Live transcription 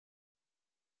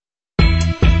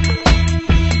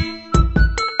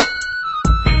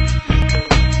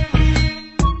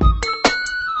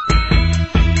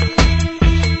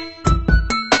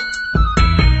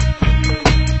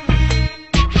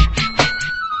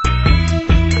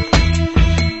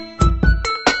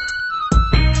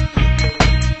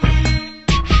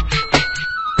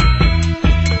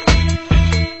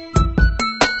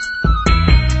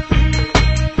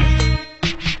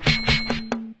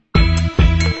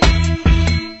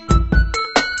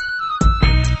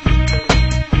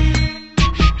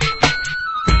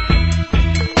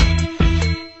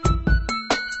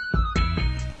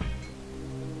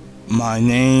My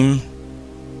name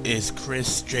is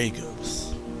Chris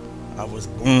Jacobs. I was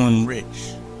born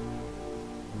rich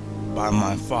by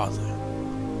my father.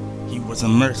 He was a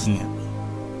mercenary.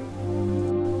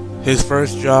 His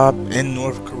first job in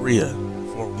North Korea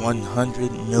for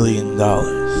 $100 million.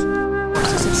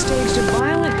 Forces have staged a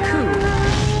violent coup.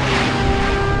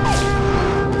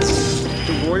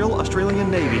 The Royal Australian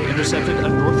Navy intercepted a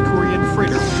North Korean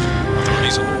freighter.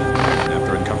 Authorities alerted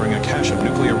after uncovering a cache of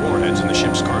nuclear warheads in the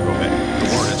ship's cargo bay. The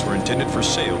warheads were intended for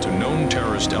sale to known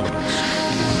terrorist elements.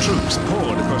 Troops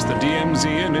poured across the DMZ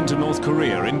and into North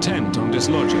Korea, intent on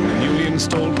dislodging the newly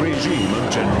installed regime of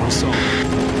General Song.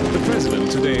 The president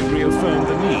today reaffirmed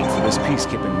the need for this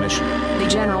peacekeeping mission. The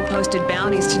general posted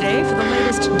bounties today for the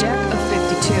latest deck of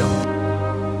 52.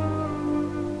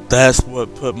 That's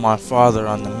what put my father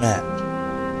on the map,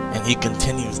 and he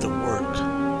continues to work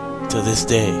to this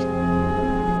day.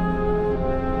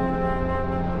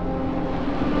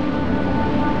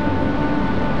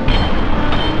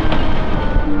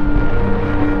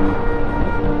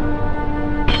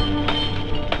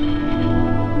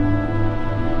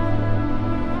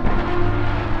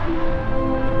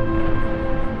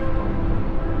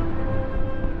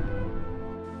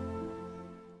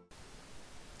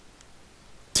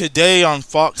 Today on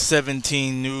Fox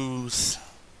 17 News,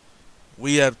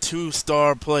 we have two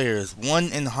star players, one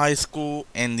in high school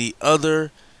and the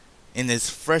other in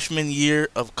his freshman year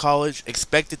of college,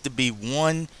 expected to be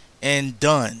one and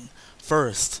done.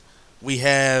 First, we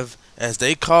have, as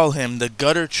they call him, the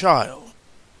gutter child,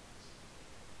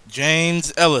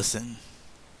 James Ellison.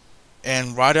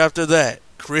 And right after that,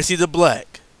 Chrissy the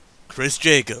Black, Chris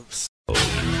Jacobs.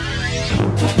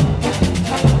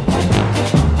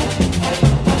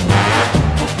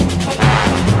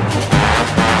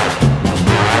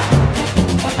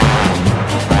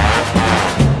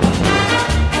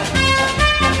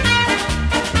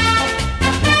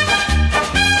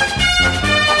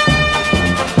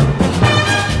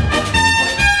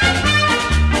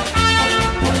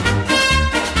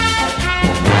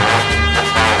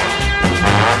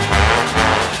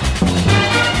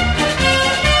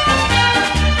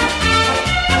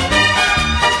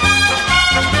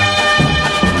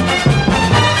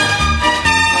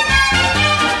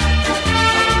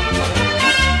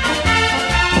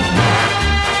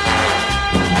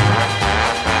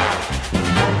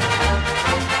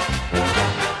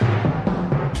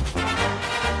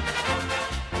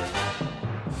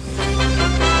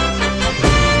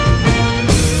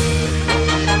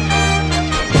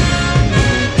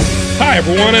 Hi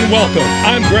everyone and welcome.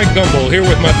 I'm Greg Gumbel here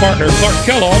with my partner Clark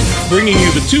Kellogg, bringing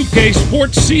you the 2K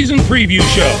Sports Season Preview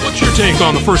Show. What's your take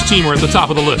on the first teamer at the top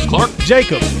of the list, Clark?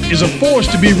 Jacobs is a force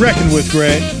to be reckoned with,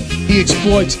 Greg. He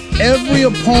exploits every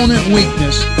opponent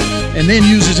weakness and then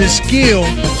uses his skill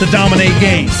to dominate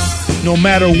games. No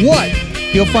matter what,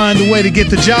 he'll find a way to get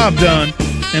the job done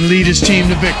and lead his team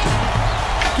to victory.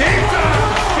 Game time!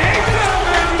 Game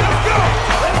time, baby!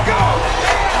 Let's go! Let's go!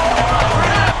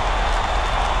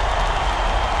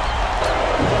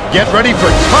 Get ready for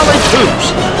college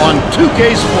hoops on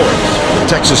 2K Sports. The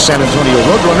Texas San Antonio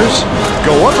Roadrunners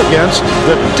go up against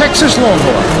the Texas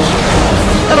Longhorns.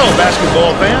 Hello,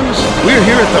 basketball fans. We're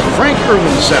here at the Frank Irwin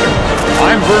Center.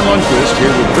 I'm Vern Lundquist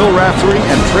here with Bill Raftery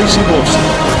and Tracy Wolfson.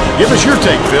 Give us your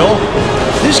take, Bill.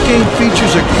 This game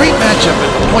features a great matchup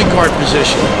at the point guard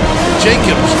position.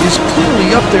 Jacobs is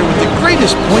clearly up there with the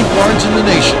greatest point guards in the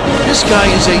nation. This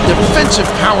guy is a defensive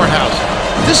powerhouse.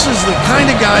 This is the kind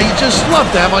of guy you just love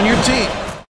to have on your team.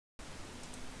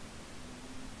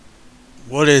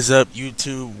 What is up,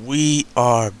 YouTube? We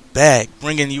are back,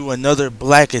 bringing you another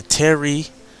Blackatary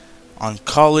on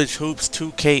College Hoops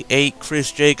 2K8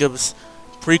 Chris Jacobs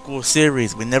prequel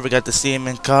series. We never got to see him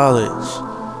in college.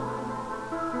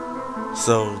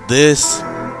 So this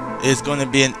is going to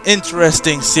be an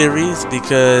interesting series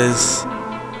because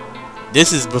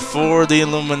this is before the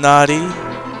Illuminati.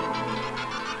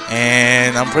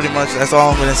 And that's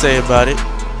all I'm going to say about it.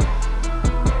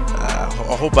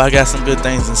 I hope I got some good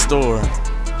things in store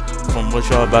from what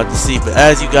y'all about to see. But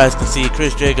as you guys can see,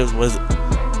 Chris Jacobs was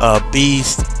a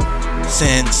beast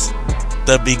since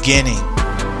the beginning.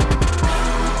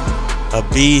 A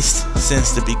beast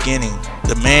since the beginning.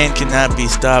 The man cannot be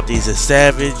stopped. He's a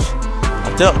savage.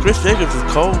 I'm telling Chris Jacobs is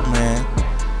cold, man.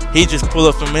 He just pull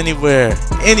up from anywhere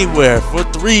for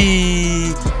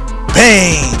three.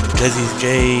 Bang! Because he's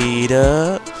J'd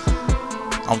up.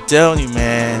 I'm telling you,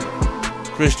 man.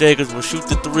 Chris Jacobs will shoot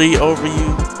the three over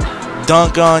you,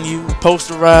 dunk on you,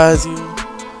 posterize you,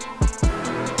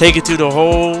 take it to the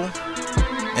hole,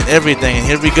 and everything. And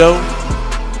here we go.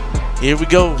 Here we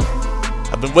go.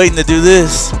 I've been waiting to do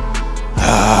this.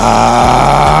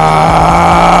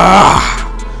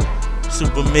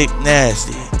 Super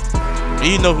McNasty.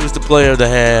 You know who's the player of the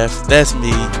half. That's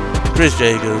me, Chris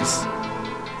Jacobs.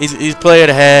 He's player of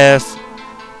the half.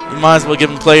 You might as well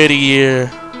give him player of the year,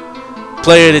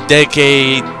 player of the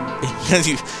decade.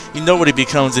 You know what he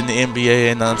becomes in the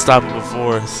NBA, an unstoppable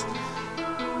force.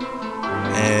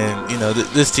 And you know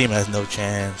this team has no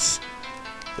chance.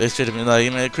 They should have been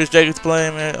like, man, Chris Jacobs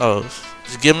playing, man. Oh,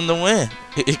 just give him the win,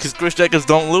 because Chris Jacobs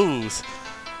don't lose.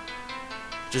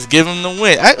 Just give him the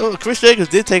win. Chris Jacobs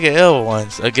did take an L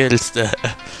once against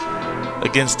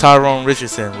Tyrone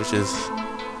Richardson, which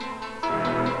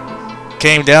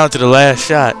came down to the last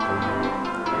shot.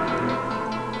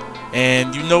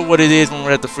 And you know what it is when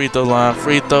we're at the free throw line.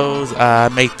 Free throws, I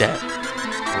make that.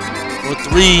 For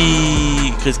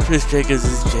 3, because Chris Jacobs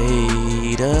is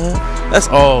Jada. That's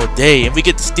all day. If we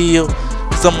get the steal,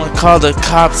 someone call the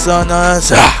cops on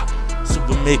us.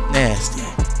 Super McNasty.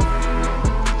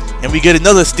 And we get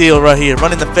another steal right here.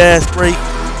 Running the fast break.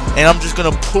 And I'm just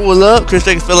going to pull up. Chris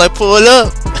Jacobs feel like pull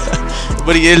up.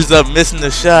 But he ends up missing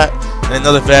the shot. And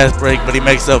another fast break. But he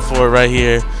makes up for it right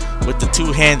here with the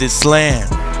two-handed slam.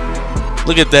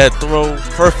 Look at that throw.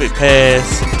 Perfect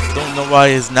pass. Don't know why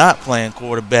he's not playing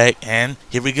quarterback. And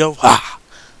here we go.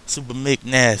 Super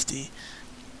McNasty.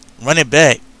 Run it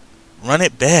back. Run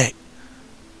it back.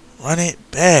 Run it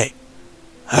back.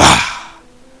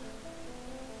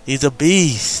 He's a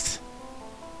beast.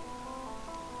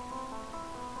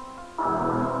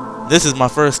 This is my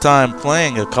first time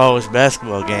playing a college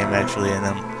basketball game, actually, and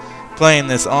I'm playing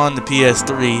this on the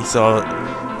PS3,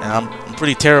 and I'm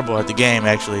pretty terrible at the game,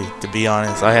 actually, to be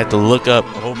honest. I had to look up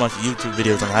a whole bunch of YouTube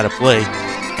videos on how to play,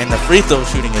 and the free throw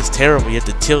shooting is terrible. You have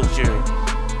to tilt your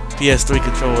PS3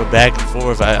 controller back and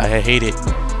forth. I hate it.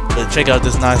 But check out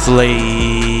this nice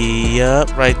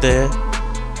layup right there.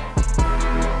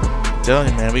 I'm telling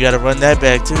you, man, we got to run that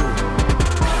back, too.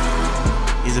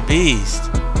 He's a beast.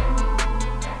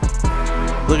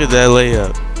 Look at that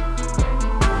layup.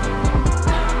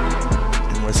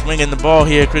 And we're swinging the ball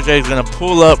here. Chris Jacobs is going to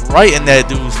pull up right in that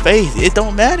dude's face. It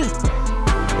don't matter.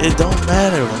 It don't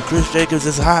matter. When Chris Jacobs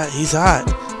is hot, he's hot.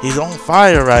 He's on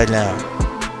fire right now.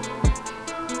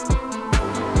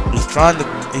 He's trying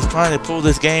to pull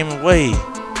this game away.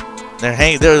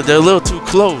 They're a little too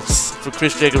close for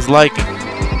Chris Jacobs' liking.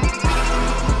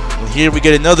 And here we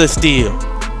get another steal.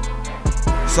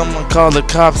 Someone called the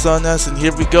cops on us, and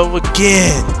here we go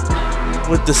again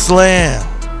with the slam.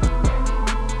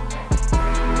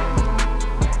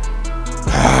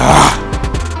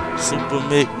 Super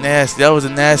McNasty. That was a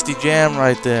nasty jam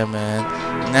right there, man.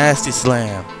 Nasty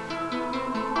slam.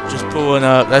 Just pulling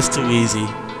up. That's too easy.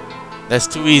 That's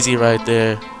too easy right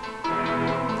there.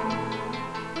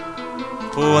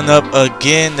 Pulling up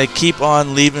again. They keep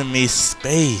on leaving me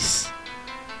space.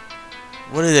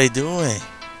 What are they doing?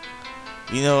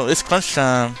 You know, it's crunch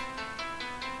time.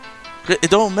 It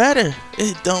don't matter.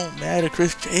 It don't matter.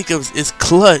 Chris Jacobs is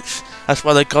clutch. That's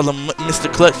why they call him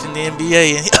Mr. Clutch in the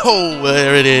NBA. And oh,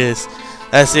 there it is.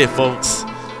 That's it, folks.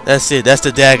 That's it. That's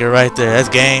the dagger right there. That's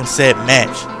game, set,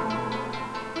 match.